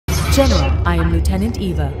General, I am Lieutenant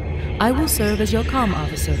Eva. I will serve as your comm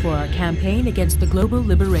officer for our campaign against the Global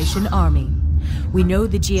Liberation Army. We know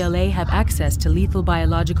the GLA have access to lethal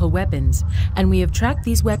biological weapons, and we have tracked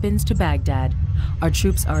these weapons to Baghdad. Our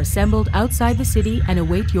troops are assembled outside the city and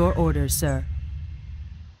await your orders, sir.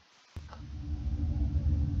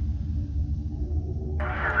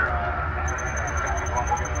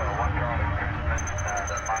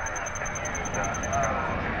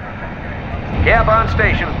 Cap on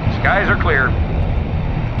station. Skies are clear.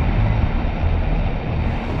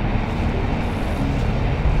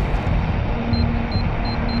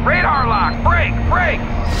 Radar lock! Break! Break!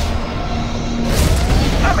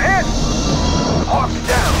 I'm hit! Hawks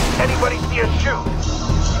down! Anybody see a shoot?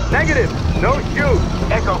 Negative! No shoot!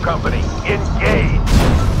 Echo Company, engage!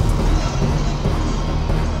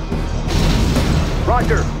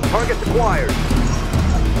 Roger. Target acquired.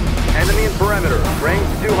 Enemy in perimeter. Range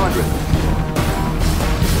 200.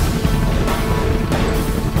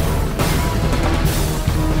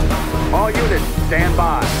 All units, stand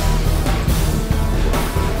by.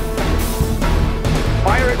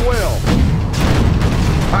 Fire at will.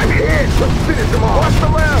 I'm hit! Let's finish them off! Watch the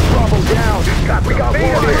left! Bravo down! We got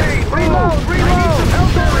more! Reload! Reload!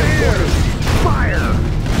 Help over here! Fire!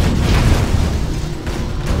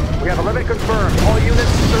 We have 11 confirmed. All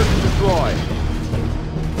units, search and destroy.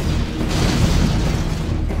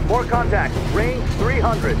 More contact. Range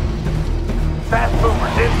 300. Fast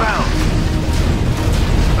movers inbound!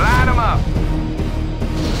 Line them up!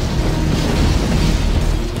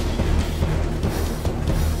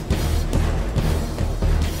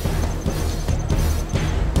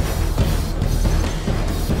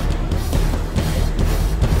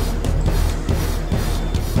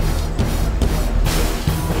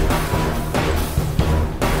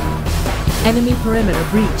 Enemy perimeter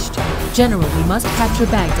breached. General, we must capture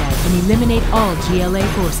Baghdad and eliminate all GLA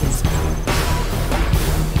forces.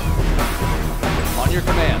 On your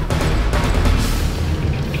command.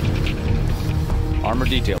 Armor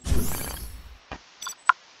detail.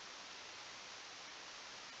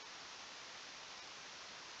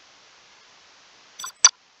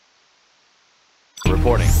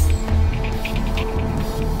 Reporting.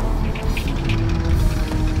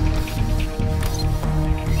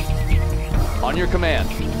 On your command.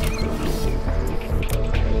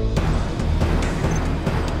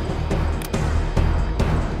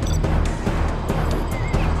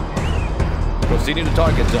 Proceeding to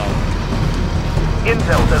target zone.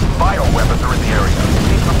 Intel says bioweapons are in the area.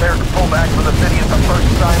 Be prepared to pull back from the city at the first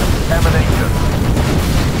sign of contamination.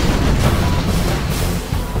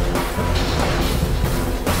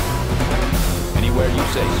 Anywhere you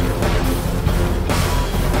say, sir.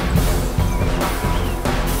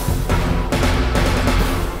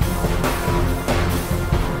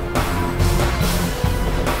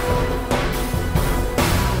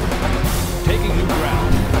 Taking new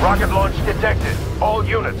ground. Rocket launch detected. All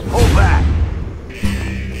units, pull back.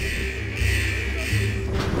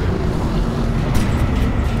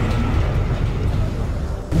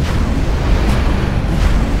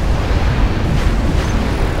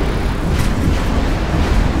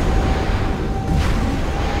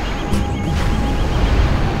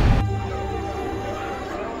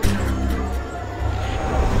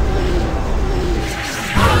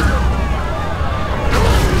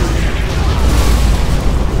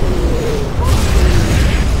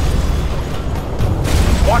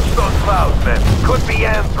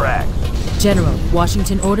 General,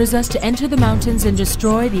 Washington orders us to enter the mountains and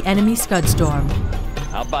destroy the enemy Scud Storm.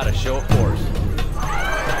 How about a show of force?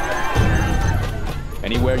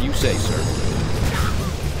 Anywhere you say, sir.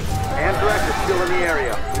 Anthrax is still in the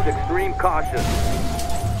area. With extreme caution.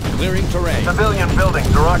 Clearing terrain. Civilian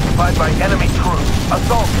buildings are occupied by enemy troops.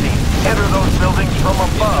 Assault teams, enter those buildings from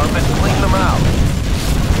above and clean them out.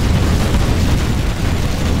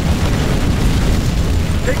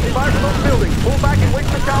 Taking fire from those buildings. Pull back and wait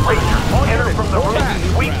for cover. Rangers, enter from the roof.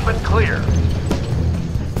 Sweep and clear.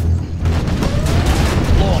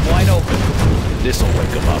 Blow them wide open. This'll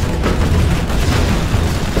wake them up.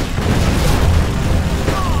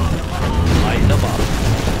 Lighten them up.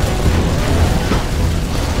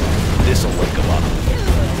 This'll wake them up.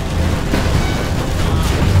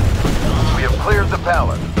 We have cleared the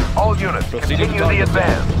palace. All units, continue the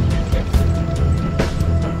advance.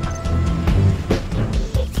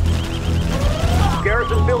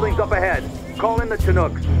 Garrison buildings up ahead. Call in the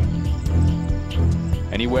Chinooks.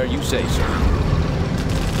 Anywhere you say, sir.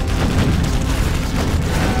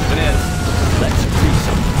 Dnes, let's grease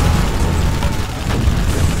them.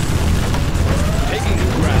 Taking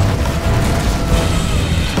new ground.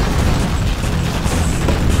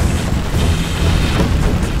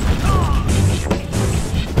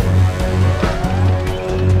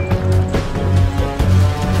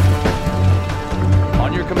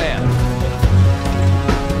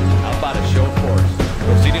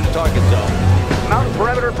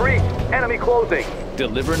 Enemy closing.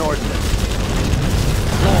 Deliver an ordinance.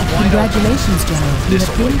 Blow 'em wide Congratulations, General. You This'll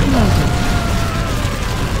have been wake 'em up. promoted. open.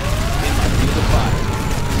 In my field of fire.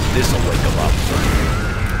 This'll wake 'em up, sir.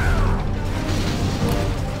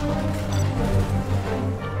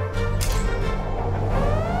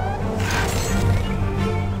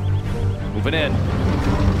 Moving in.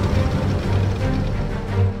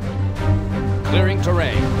 Clearing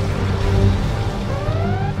terrain.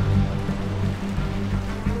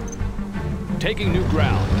 Taking new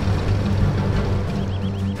ground.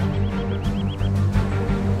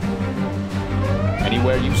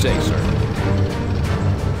 Anywhere you say, sir.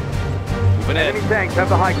 Moving in. Enemy tanks have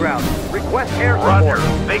the high ground. Request air Roger.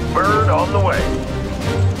 support. Big Bird on the way.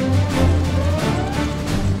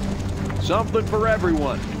 Something for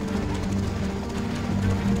everyone.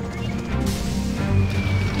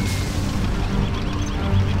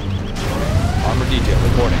 Armor detail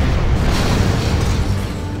reporting.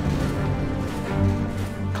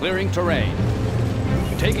 Clearing terrain.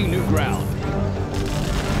 Taking new ground.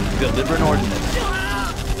 Deliver an ordinance.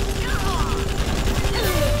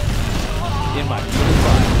 In my field of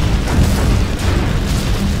fire.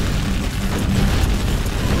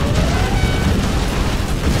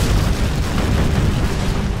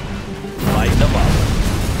 Light them up.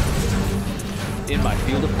 In my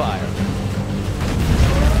field of fire.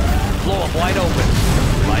 Blow them wide open.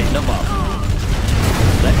 Lighten them up.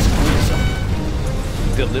 Let's squeeze them.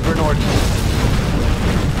 Deliver an ordinance.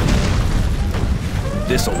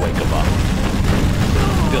 This'll wake them up.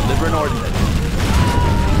 Deliver an ordinance.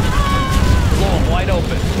 Blow them wide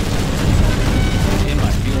open. In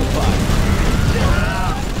my field of fire.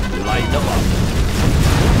 Lighten them up.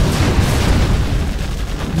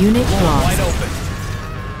 Unit Blow them lost. wide open.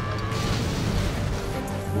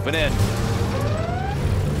 Moving in.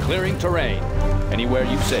 Clearing terrain. Anywhere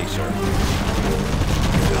you say, sir.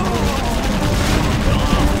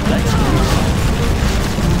 Let's move.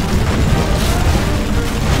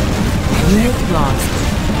 Unit lost.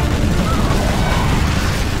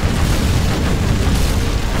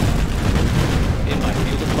 In my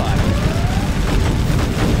field of fire.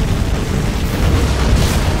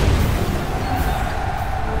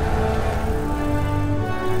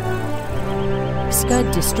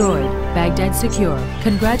 Scud destroyed. Baghdad secure.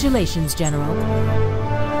 Congratulations, General.